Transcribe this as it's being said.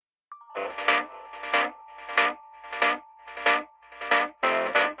You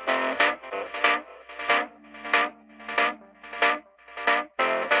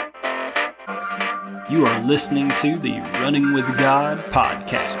are listening to the Running with God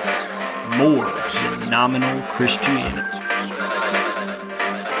podcast. More than nominal Christianity.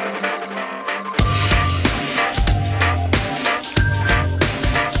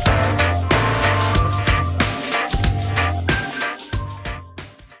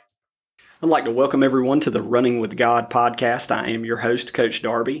 I'd like to welcome everyone to the Running with God podcast. I am your host, Coach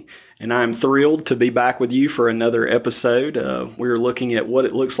Darby, and I'm thrilled to be back with you for another episode. We're looking at what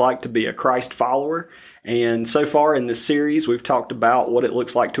it looks like to be a Christ follower. And so far in this series, we've talked about what it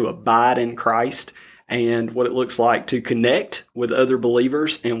looks like to abide in Christ and what it looks like to connect with other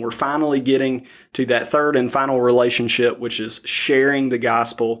believers. And we're finally getting to that third and final relationship, which is sharing the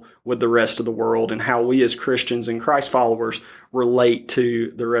gospel with the rest of the world and how we as Christians and Christ followers relate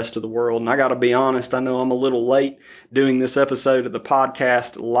to the rest of the world. And I got to be honest, I know I'm a little late doing this episode of the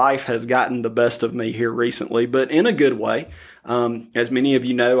podcast. Life has gotten the best of me here recently, but in a good way. As many of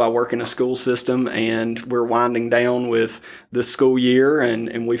you know, I work in a school system and we're winding down with the school year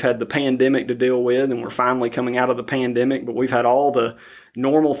and we've had the pandemic to deal with and we're finally coming out of the pandemic, but we've had all the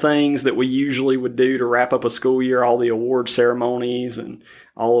normal things that we usually would do to wrap up a school year, all the award ceremonies and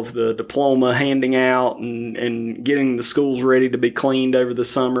all of the diploma handing out and getting the schools ready to be cleaned over the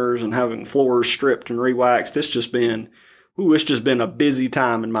summers and having floors stripped and re-waxed. It's just been a busy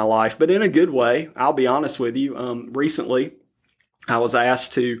time in my life, but in a good way. I'll be honest with you. Recently, I was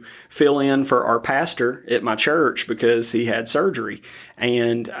asked to fill in for our pastor at my church because he had surgery.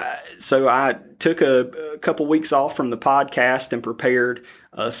 And so I took a couple weeks off from the podcast and prepared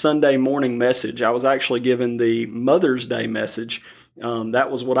a Sunday morning message. I was actually given the Mother's Day message. That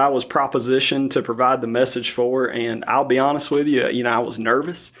was what I was propositioned to provide the message for. And I'll be honest with you, I was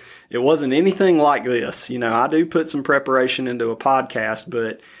nervous. It wasn't anything like this. I do put some preparation into a podcast,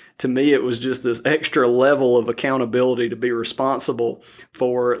 but to me, it was just this extra level of accountability to be responsible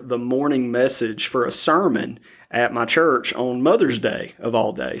for the morning message for a sermon at my church on Mother's Day of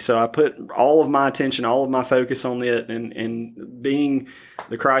all day. So I put all of my attention, all of my focus on it and being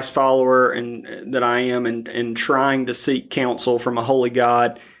the Christ follower and that I am and trying to seek counsel from a holy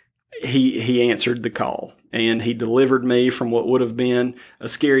God. He answered the call and he delivered me from what would have been a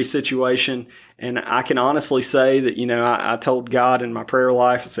scary situation. And I can honestly say that, I told God in my prayer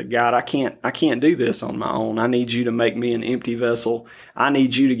life, I said, God, I can't do this on my own. I need you to make me an empty vessel. I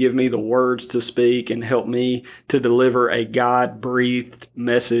need you to give me the words to speak and help me to deliver a God-breathed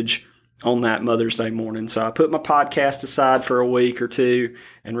message on that Mother's Day morning. So I put my podcast aside for a week or two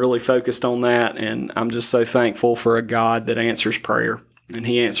and really focused on that. And I'm just so thankful for a God that answers prayer. And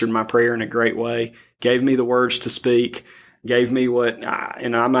he answered my prayer in a great way, gave me the words to speak, gave me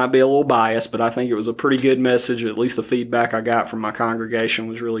and I might be a little biased, but I think it was a pretty good message. At least the feedback I got from my congregation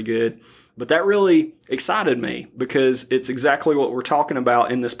was really good. But that really excited me because it's exactly what we're talking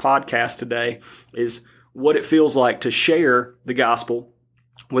about in this podcast today is what it feels like to share the gospel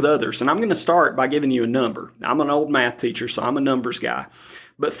with others. And I'm going to start by giving you a number. I'm an old math teacher, so I'm a numbers guy.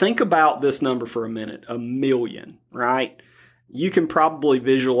 But think about this number for a minute, 1 million, right? You can probably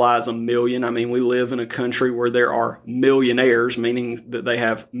visualize 1 million. I mean, we live in a country where there are millionaires, meaning that they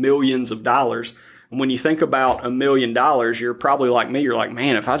have millions of dollars. And when you think about $1 million, you're probably like me. You're like,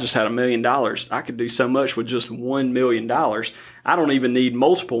 man, if I just had $1 million, I could do so much with just $1 million. I don't even need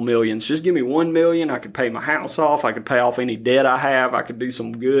multiple millions. Just give me 1 million. I could pay my house off. I could pay off any debt I have. I could do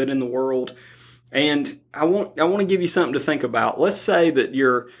some good in the world. And I want to give you something to think about. Let's say that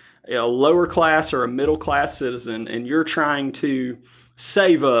you're a lower class or a middle class citizen and you're trying to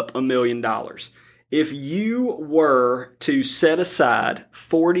save up $1 million. If you were to set aside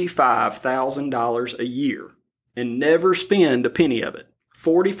 $45,000 a year and never spend a penny of it,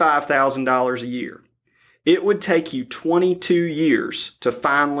 $45,000 a year, it would take you 22 years to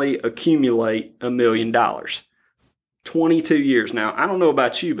finally accumulate $1 million. 22 years. Now, I don't know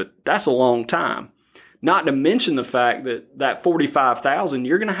about you, but that's a long time. Not to mention the fact that that $45,000,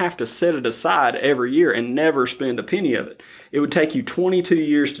 you're going to have to set it aside every year and never spend a penny of it. It would take you 22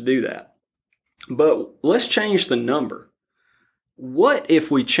 years to do that. But let's change the number. What if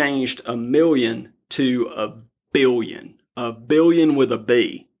we changed 1 million to 1 billion? 1 billion with a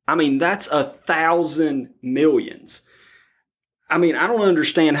B. I mean, that's 1,000 millions. I mean, I don't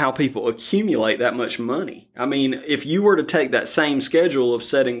understand how people accumulate that much money. I mean, if you were to take that same schedule of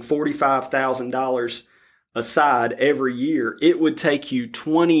setting $45,000 aside every year, it would take you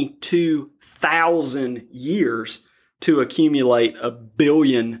 22,000 years to accumulate $1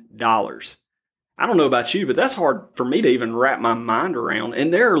 billion. I don't know about you, but that's hard for me to even wrap my mind around.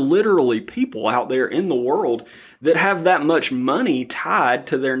 And there are literally people out there in the world that have that much money tied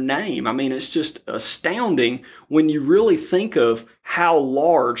to their name. I mean, it's just astounding when you really think of how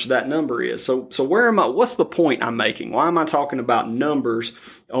large that number is. So where am I? What's the point I'm making? Why am I talking about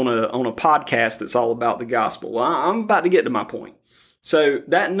numbers on a podcast that's all about the gospel? Well, I'm about to get to my point. So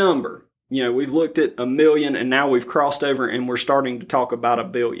that number, we've looked at 1 million and now we've crossed over and we're starting to talk about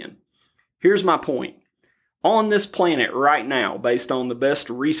 1 billion. Here's my point. On this planet right now, based on the best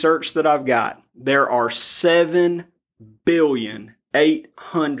research that I've got, there are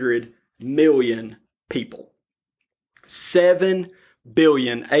 7,800,000,000 people.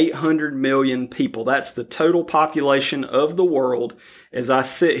 7,800,000,000 people. That's the total population of the world as I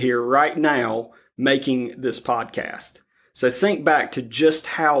sit here right now making this podcast. So think back to just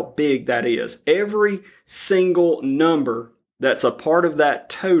how big that is. Every single number that's a part of that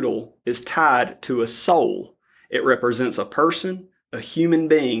total is tied to a soul. It represents a person, a human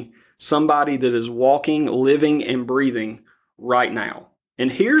being, somebody that is walking, living, and breathing right now.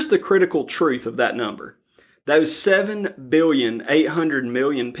 And here's the critical truth of that number. Those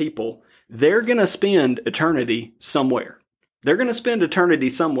 7,800,000,000 people, they're going to spend eternity somewhere. They're going to spend eternity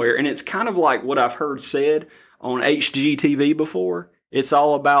somewhere. And it's kind of like what I've heard said on HGTV before. It's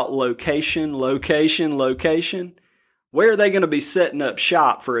all about location, location, location. Where are they going to be setting up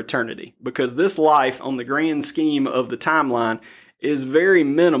shop for eternity? Because this life, on the grand scheme of the timeline, is very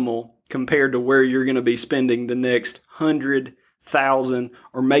minimal compared to where you're going to be spending the next 100,000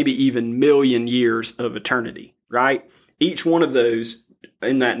 or maybe even million years of eternity, right? Each one of those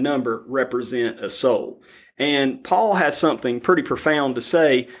in that number represent a soul. And Paul has something pretty profound to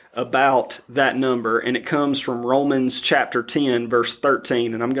say about that number, and it comes from Romans chapter 10, verse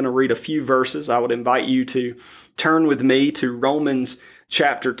 13. And I'm going to read a few verses. I would invite you to turn with me to Romans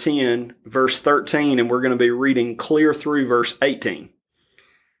chapter 10, verse 13, and we're going to be reading clear through verse 18.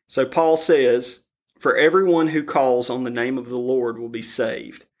 So Paul says, "For everyone who calls on the name of the Lord will be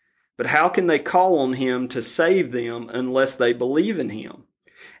saved. But how can they call on him to save them unless they believe in him?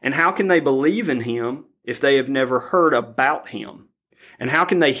 And how can they believe in him if they have never heard about him? And how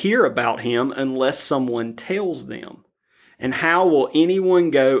can they hear about him unless someone tells them? And how will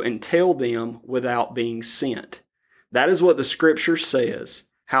anyone go and tell them without being sent?" That is what the scripture says.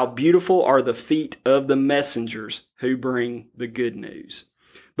 How beautiful are the feet of the messengers who bring the good news.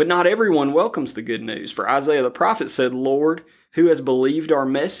 But not everyone welcomes the good news. For Isaiah the prophet said, "Lord, who has believed our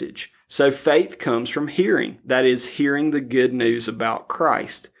message?" So faith comes from hearing. That is, hearing the good news about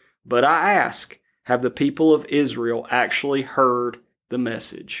Christ. But I ask, have the people of Israel actually heard the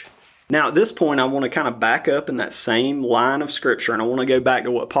message? Now, at this point, I want to kind of back up in that same line of scripture, and I want to go back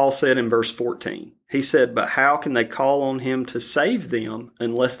to what Paul said in verse 14. He said, "But how can they call on him to save them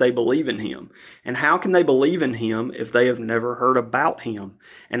unless they believe in him? And how can they believe in him if they have never heard about him?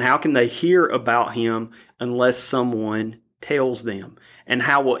 And how can they hear about him unless someone tells them? And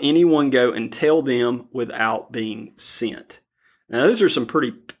how will anyone go and tell them without being sent?" Now, those are some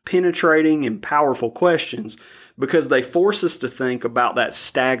pretty penetrating and powerful questions because they force us to think about that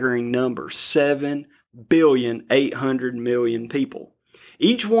staggering number, 7,800,000,000 people.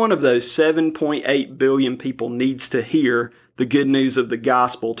 Each one of those 7.8 billion people needs to hear the good news of the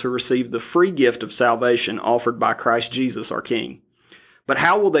gospel to receive the free gift of salvation offered by Christ Jesus, our King. But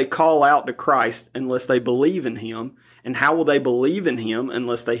how will they call out to Christ unless they believe in him? And how will they believe in him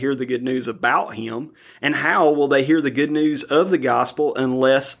unless they hear the good news about him? And how will they hear the good news of the gospel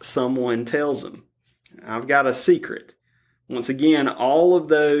unless someone tells them? I've got a secret. Once again, all of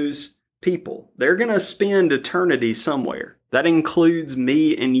those people, they're going to spend eternity somewhere. That includes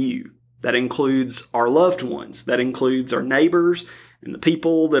me and you. That includes our loved ones. That includes our neighbors and the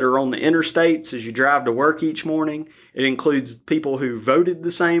people that are on the interstates as you drive to work each morning. It includes people who voted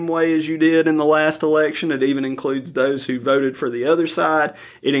the same way as you did in the last election. It even includes those who voted for the other side.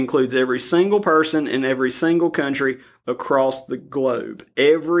 It includes every single person in every single country across the globe.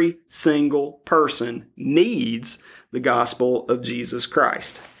 Every single person needs the gospel of Jesus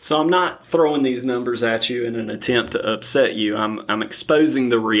Christ. So I'm not throwing these numbers at you in an attempt to upset you. I'm exposing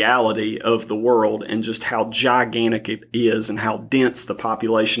the reality of the world and just how gigantic it is and how dense the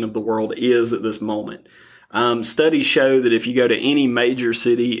population of the world is at this moment. Studies show that if you go to any major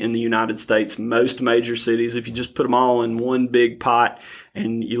city in the United States, most major cities, if you just put them all in one big pot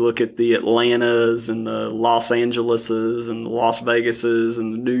and you look at the Atlantas and the Los Angeleses and the Las Vegases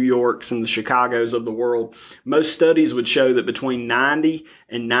and the New Yorks and the Chicagos of the world, most studies would show that between 90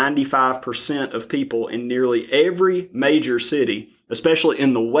 and 95% of people in nearly every major city, especially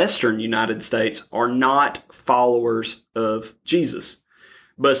in the Western United States, are not followers of Jesus.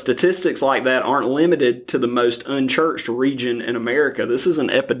 But statistics like that aren't limited to the most unchurched region in America. This is an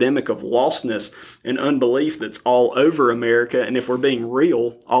epidemic of lostness and unbelief that's all over America, and if we're being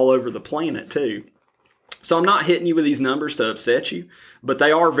real, all over the planet too. So I'm not hitting you with these numbers to upset you, but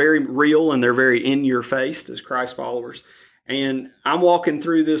they are very real and they're very in your face as Christ followers. And I'm walking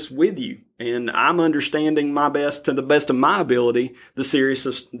through this with you, and I'm understanding my best, to the best of my ability, the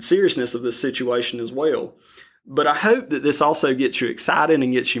seriousness of this situation as well. But I hope that this also gets you excited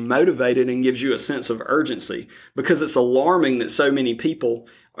and gets you motivated and gives you a sense of urgency, because it's alarming that so many people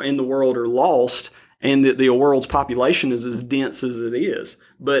in the world are lost and that the world's population is as dense as it is.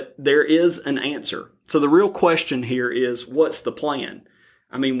 But there is an answer. So the real question here is, what's the plan?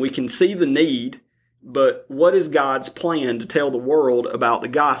 I mean, we can see the need, but what is God's plan to tell the world about the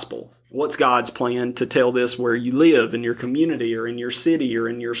gospel? What's God's plan to tell this where you live, in your community or in your city or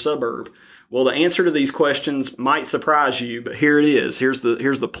in your suburb? Well, the answer to these questions might surprise you, but here it is. Here's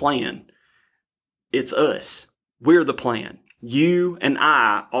the plan. It's us. We're the plan. You and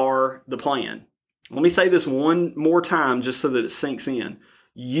I are the plan. Let me say this one more time just so that it sinks in.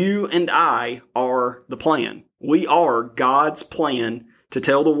 You and I are the plan. We are God's plan to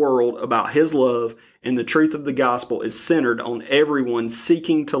tell the world about His love, and the truth of the gospel is centered on everyone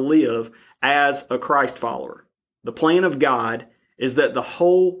seeking to live as a Christ follower. The plan of God is that the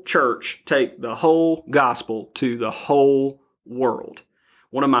whole church take the whole gospel to the whole world.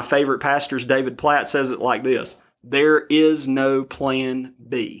 One of my favorite pastors, David Platt, says it like this: there is no plan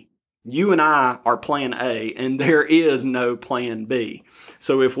B. You and I are plan A, and there is no plan B.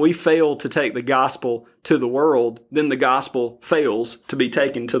 So if we fail to take the gospel to the world, then the gospel fails to be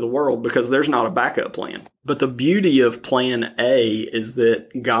taken to the world, because there's not a backup plan. But the beauty of plan A is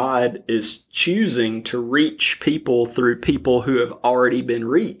that God is choosing to reach people through people who have already been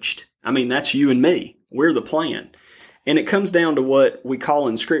reached. I mean, that's you and me. We're the plan. And it comes down to what we call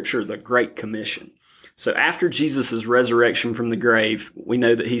in Scripture the Great Commission. So after Jesus' resurrection from the grave, we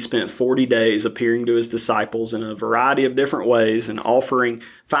know that He spent 40 days appearing to His disciples in a variety of different ways and offering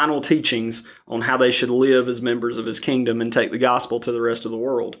final teachings on how they should live as members of His kingdom and take the gospel to the rest of the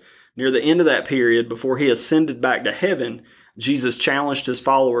world. Near the end of that period, before He ascended back to heaven, Jesus challenged His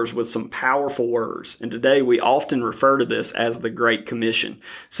followers with some powerful words. And today we often refer to this as the Great Commission.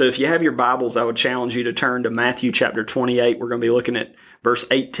 So if you have your Bibles, I would challenge you to turn to Matthew chapter 28. We're going to be looking at verse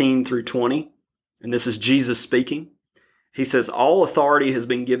 18 through 20. And this is Jesus speaking. He says, "All authority has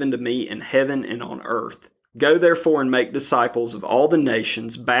been given to me in heaven and on earth. Go therefore and make disciples of all the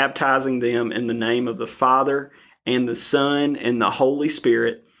nations, baptizing them in the name of the Father and the Son and the Holy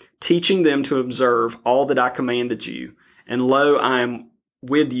Spirit, teaching them to observe all that I commanded you. And lo, I am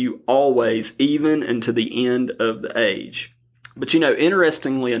with you always, even unto the end of the age." But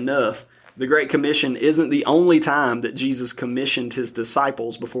interestingly enough, the Great Commission isn't the only time that Jesus commissioned His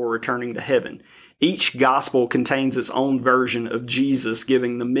disciples before returning to heaven. Each gospel contains its own version of Jesus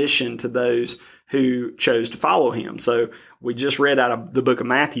giving the mission to those who chose to follow Him. So we just read out of the book of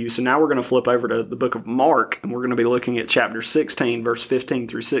Matthew, so now we're going to flip over to the book of Mark, and we're going to be looking at chapter 16, verse 15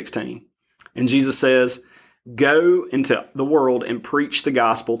 through 16. And Jesus says, "Go into the world and preach the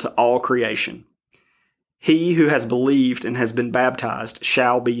gospel to all creation. He who has believed and has been baptized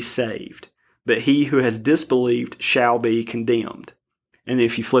shall be saved, but he who has disbelieved shall be condemned." And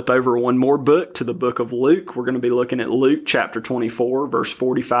if you flip over one more book to the book of Luke, we're going to be looking at Luke chapter 24, verse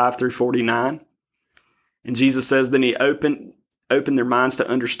 45 through 49. And Jesus says, then He opened their minds to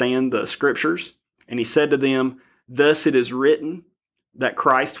understand the Scriptures, and He said to them, "Thus it is written that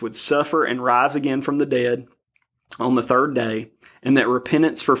Christ would suffer and rise again from the dead on the third day, and that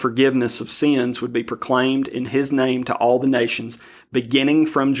repentance for forgiveness of sins would be proclaimed in His name to all the nations, beginning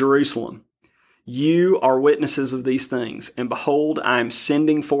from Jerusalem. You are witnesses of these things, and behold, I am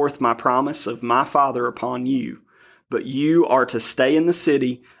sending forth my promise of my Father upon you. But you are to stay in the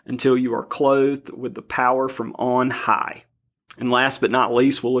city until you are clothed with the power from on high." And last but not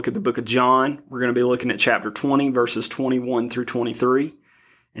least, we'll look at the book of John. We're going to be looking at chapter 20, verses 21 through 23.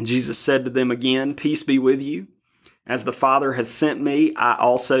 And Jesus said to them again, "Peace be with you. As the Father has sent me, I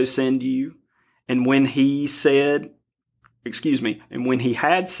also send you." And when He had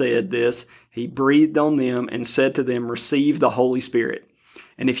said this, He breathed on them and said to them, "Receive the Holy Spirit.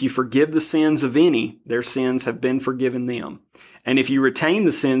 And if you forgive the sins of any, their sins have been forgiven them. And if you retain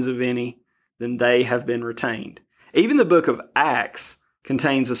the sins of any, then they have been retained." Even the book of Acts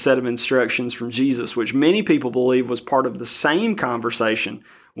contains a set of instructions from Jesus, which many people believe was part of the same conversation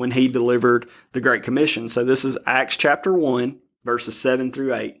when He delivered the Great Commission. So this is Acts chapter 1, verses 7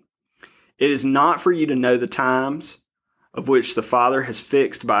 through 8. "It is not for you to know the times of which the Father has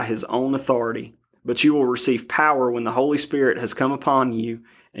fixed by His own authority, but you will receive power when the Holy Spirit has come upon you,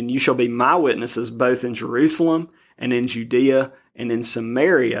 and you shall be my witnesses both in Jerusalem and in Judea and in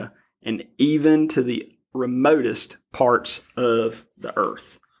Samaria and even to the remotest parts of the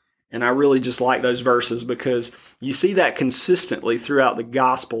earth. And I really just like those verses because you see that consistently throughout the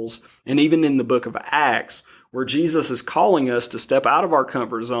Gospels and even in the book of Acts, where Jesus is calling us to step out of our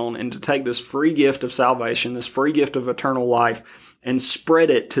comfort zone and to take this free gift of salvation, this free gift of eternal life, and spread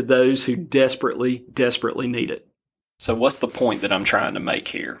it to those who desperately, desperately need it. So what's the point that I'm trying to make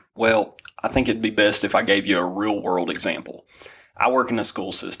here? Well, I think it'd be best if I gave you a real world example. I work in a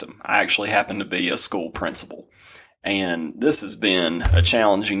school system. I actually happen to be a school principal. And this has been a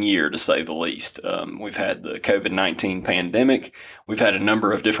challenging year, to say the least. We've had the COVID-19 pandemic. We've had a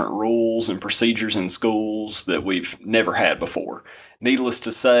number of different rules and procedures in schools that we've never had before. Needless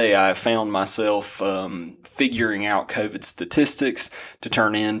to say, I found myself figuring out COVID statistics to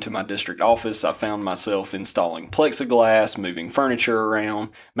turn into my district office. I found myself installing plexiglass, moving furniture around,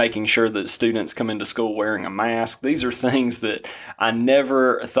 making sure that students come into school wearing a mask. These are things that I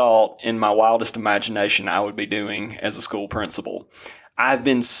never thought in my wildest imagination I would be doing as a school principal. I've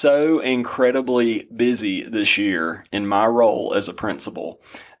been so incredibly busy this year in my role as a principal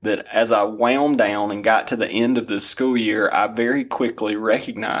that as I wound down and got to the end of this school year, I very quickly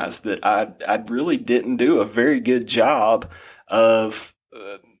recognized that I really didn't do a very good job of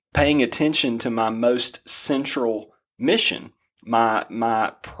paying attention to my most central mission,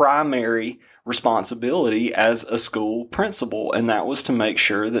 my primary responsibility as a school principal, and that was to make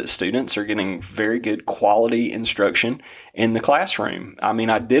sure that students are getting very good quality instruction in the classroom. I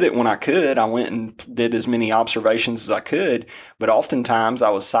mean, I did it when I could. I went and did as many observations as I could, but oftentimes I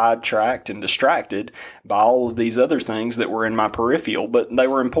was sidetracked and distracted by all of these other things that were in my peripheral, but they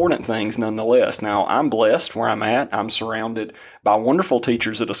were important things nonetheless. Now, I'm blessed where I'm at. I'm surrounded by wonderful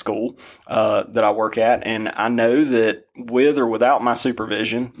teachers at a school that I work at, and I know that with or without my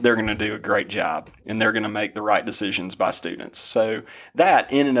supervision, they're going to do a great job and they're going to make the right decisions by students. So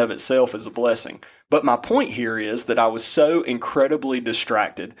that in and of itself is a blessing. But my point here is that I was so incredibly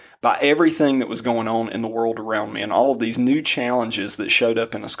distracted by everything that was going on in the world around me and all of these new challenges that showed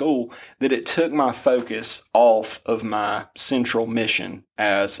up in a school that it took my focus off of my central mission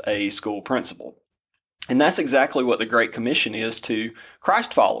as a school principal. And that's exactly what the Great Commission is to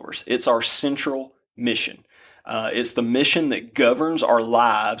Christ followers. It's our central mission. It's the mission that governs our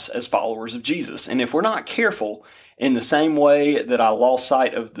lives as followers of Jesus. And if we're not careful, in the same way that I lost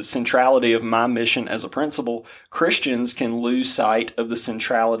sight of the centrality of my mission as a principal, Christians can lose sight of the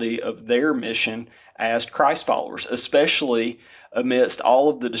centrality of their mission as Christ followers, especially amidst all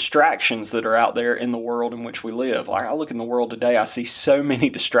of the distractions that are out there in the world in which we live. Like I look in the world today, I see so many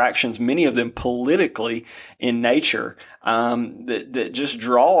distractions, many of them politically in nature, that just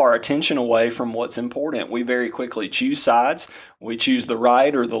draw our attention away from what's important. We very quickly choose sides. We choose the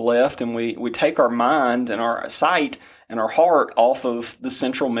right or the left, and we take our mind and our sight and our heart off of the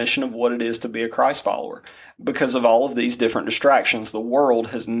central mission of what it is to be a Christ follower. Because of all of these different distractions, the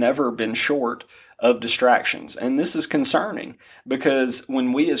world has never been short of distractions. And this is concerning because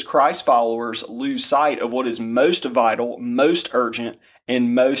when we as Christ followers lose sight of what is most vital, most urgent,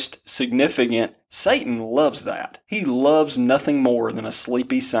 and most significant, Satan loves that. He loves nothing more than a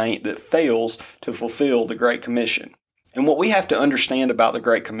sleepy saint that fails to fulfill the Great Commission. And what we have to understand about the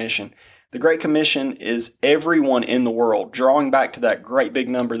Great Commission is everyone in the world, drawing back to that great big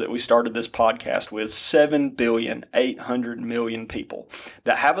number that we started this podcast with, 7,800,000,000 people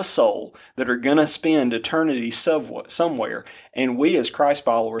that have a soul that are going to spend eternity somewhere. And we as Christ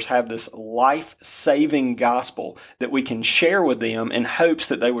followers have this life-saving gospel that we can share with them in hopes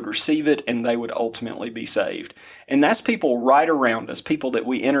that they would receive it and they would ultimately be saved. And that's people right around us, people that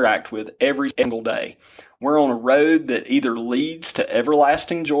we interact with every single day. We're on a road that either leads to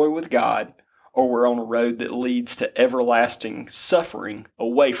everlasting joy with God, or we're on a road that leads to everlasting suffering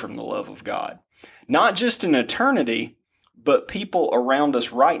away from the love of God. Not just in eternity, but people around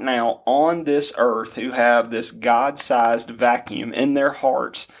us right now on this earth who have this God-sized vacuum in their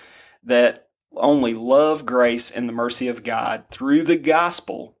hearts that only love, grace, and the mercy of God through the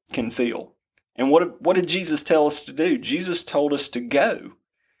gospel can feel. And what did Jesus tell us to do? Jesus told us to go.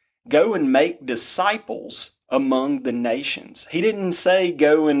 Go and make disciples among the nations. He didn't say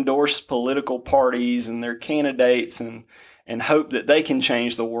go endorse political parties and their candidates and hope that they can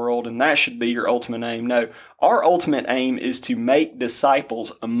change the world and that should be your ultimate aim. No, our ultimate aim is to make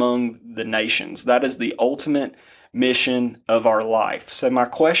disciples among the nations. That is the ultimate mission of our life. So my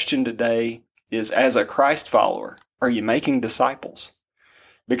question today is, as a Christ follower, are you making disciples?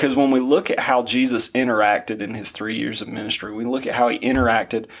 Because when we look at how Jesus interacted in his 3 years of ministry, we look at how he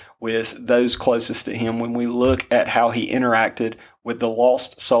interacted with those closest to him, when we look at how he interacted with the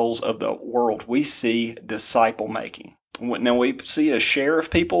lost souls of the world, we see disciple making. Now we see a share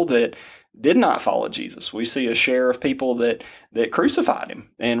of people that did not follow Jesus. We see a share of people that crucified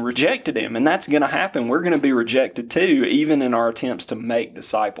him and rejected him. And that's going to happen. We're going to be rejected too, even in our attempts to make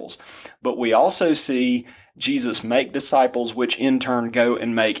disciples. But we also see Jesus make disciples, which in turn go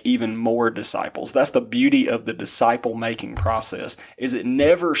and make even more disciples. That's the beauty of the disciple making process, is it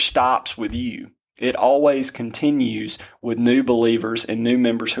never stops with you. It always continues with new believers and new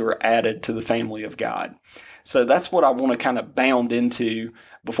members who are added to the family of God. So that's what I want to kind of bound into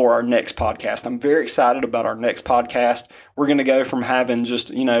before our next podcast. I'm very excited about our next podcast. We're going to go from having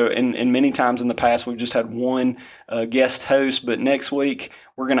just, and many times in the past, we've just had one guest host, but next week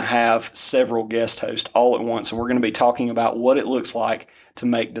we're going to have several guest hosts all at once. And we're going to be talking about what it looks like to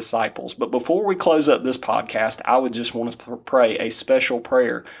make disciples. But before we close up this podcast, I would just want to pray a special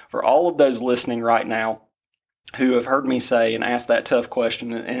prayer for all of those listening right now who have heard me say and ask that tough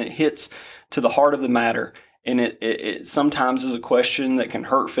question, and it hits to the heart of the matter. And it sometimes is a question that can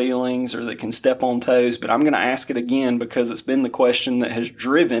hurt feelings or that can step on toes, but I'm going to ask it again because it's been the question that has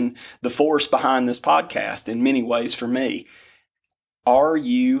driven the force behind this podcast in many ways for me. Are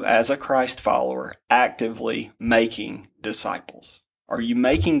you, as a Christ follower, actively making disciples? Are you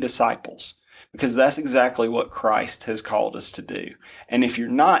making disciples? Because that's exactly what Christ has called us to do. And if you're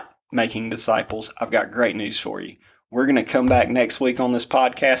not making disciples, I've got great news for you. We're going to come back next week on this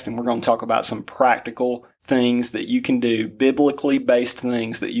podcast, and we're going to talk about some practical things that you can do, biblically based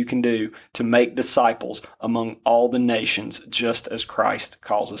things that you can do to make disciples among all the nations, just as Christ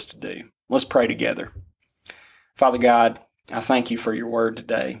calls us to do. Let's pray together. Father God, I thank you for your word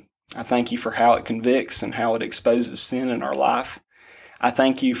today. I thank you for how it convicts and how it exposes sin in our life. I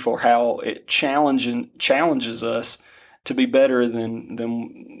thank you for how it challenges us to be better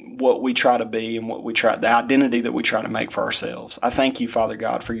than what we try to be and the identity that we try to make for ourselves. I thank you, Father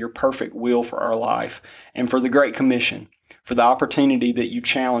God, for your perfect will for our life and for the Great Commission, for the opportunity that you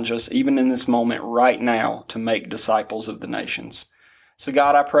challenge us even in this moment right now to make disciples of the nations. So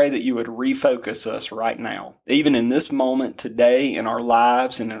God, I pray that you would refocus us right now, even in this moment today in our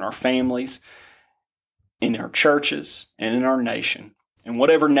lives and in our families, in our churches and in our nation. And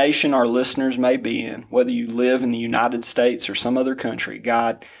whatever nation our listeners may be in, whether you live in the United States or some other country,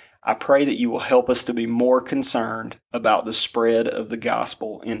 God, I pray that you will help us to be more concerned about the spread of the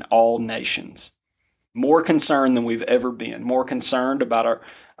gospel in all nations. More concerned than we've ever been. More concerned about our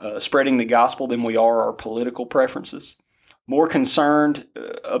spreading the gospel than we are our political preferences. More concerned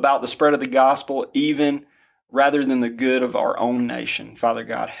about the spread of the gospel even rather than the good of our own nation. Father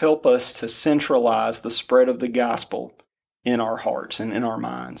God, help us to centralize the spread of the gospel in our hearts and in our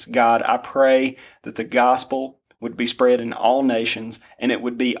minds. God, I pray that the gospel would be spread in all nations, and it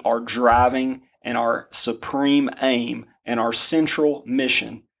would be our driving and our supreme aim and our central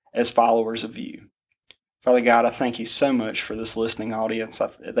mission as followers of you. Father God, I thank you so much for this listening audience.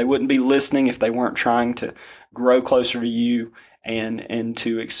 They wouldn't be listening if they weren't trying to grow closer to you and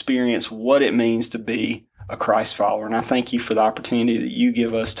to experience what it means to be a Christ follower. And I thank you for the opportunity that you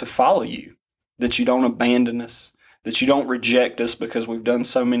give us to follow you, that you don't abandon us, that you don't reject us because we've done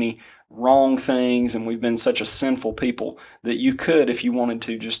so many wrong things and we've been such a sinful people that you could, if you wanted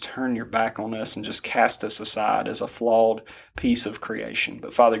to, just turn your back on us and just cast us aside as a flawed piece of creation.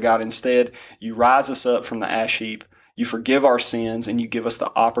 But Father God, instead, you rise us up from the ash heap, you forgive our sins, and you give us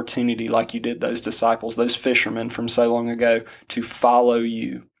the opportunity, like you did those disciples, those fishermen from so long ago, to follow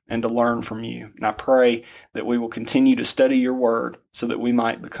you and to learn from you. And I pray that we will continue to study your word so that we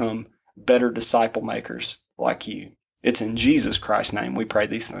might become better disciple makers like you. It's in Jesus Christ's name we pray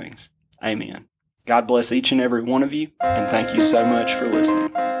these things. Amen. God bless each and every one of you, and thank you so much for listening.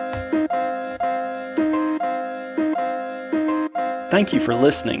 Thank you for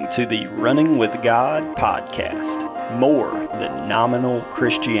listening to the Running with God podcast, More Than Nominal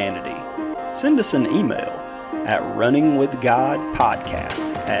Christianity. Send us an email at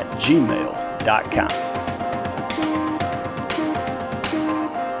runningwithgodpodcast@gmail.com.